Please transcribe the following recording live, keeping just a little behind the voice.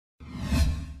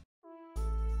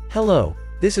Hello,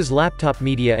 this is Laptop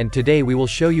Media and today we will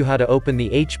show you how to open the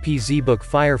HP ZBook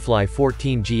Firefly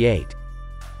 14G8.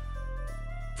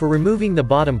 For removing the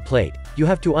bottom plate, you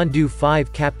have to undo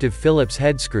 5 captive Phillips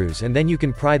head screws and then you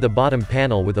can pry the bottom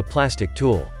panel with a plastic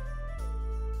tool.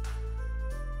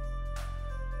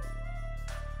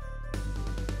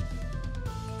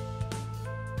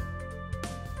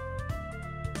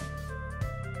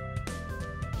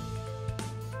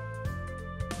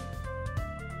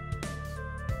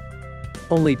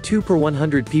 Only 2 per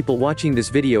 100 people watching this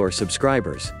video are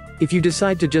subscribers. If you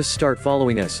decide to just start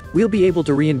following us, we'll be able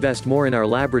to reinvest more in our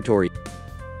laboratory.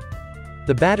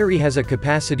 The battery has a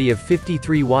capacity of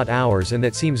 53 watt-hours and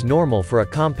that seems normal for a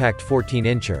compact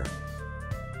 14-incher.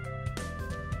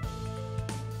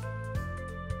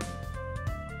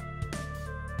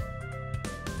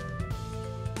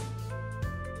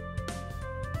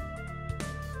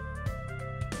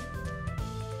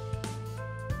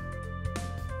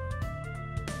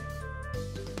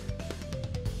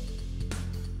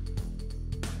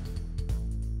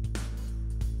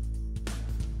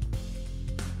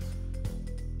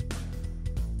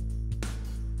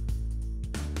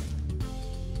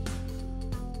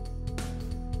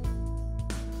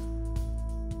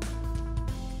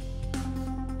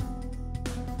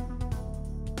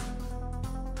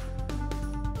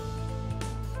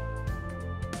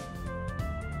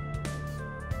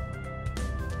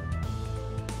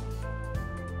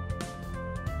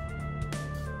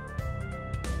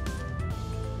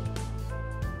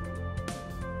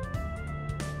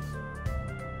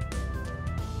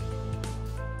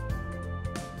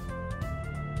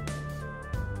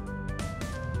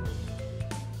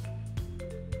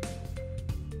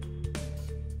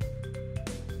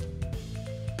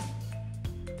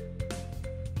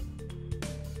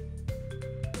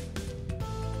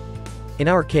 In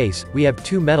our case, we have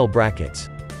 2 metal brackets.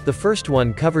 The first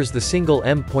one covers the single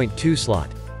M.2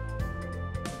 slot.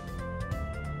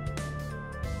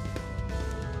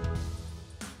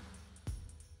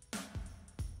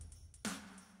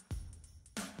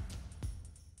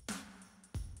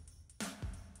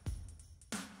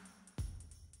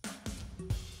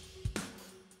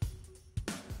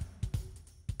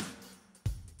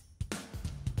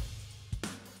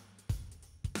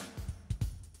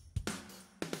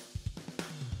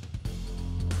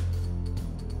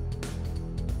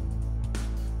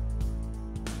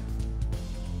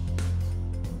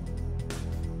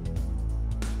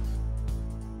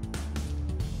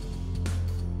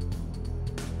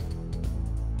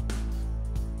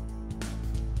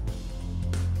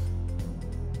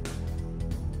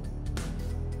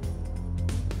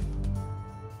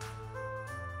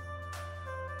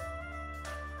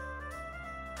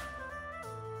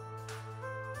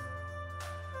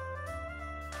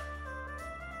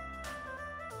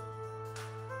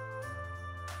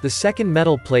 The second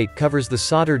metal plate covers the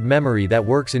soldered memory that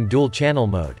works in dual-channel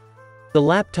mode. The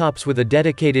laptops with a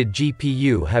dedicated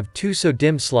GPU have 2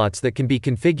 SO-DIMM slots that can be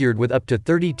configured with up to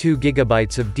 32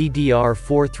 GB of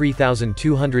DDR4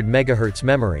 3200 MHz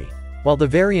memory, while the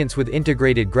variants with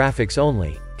integrated graphics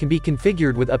only can be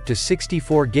configured with up to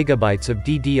 64 GB of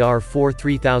DDR4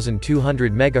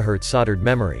 3200 MHz soldered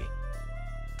memory.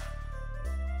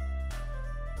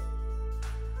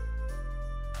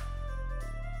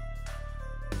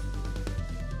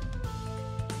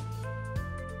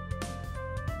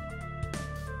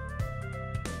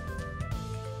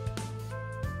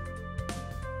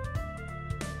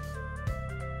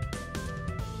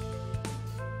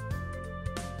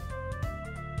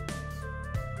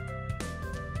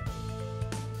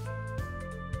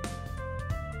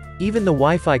 Even the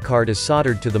Wi-Fi card is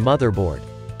soldered to the motherboard.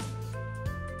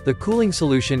 The cooling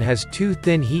solution has 2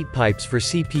 thin heat pipes for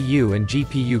CPU and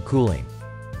GPU cooling.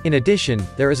 In addition,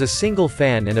 there is a single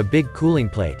fan and a big cooling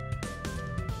plate.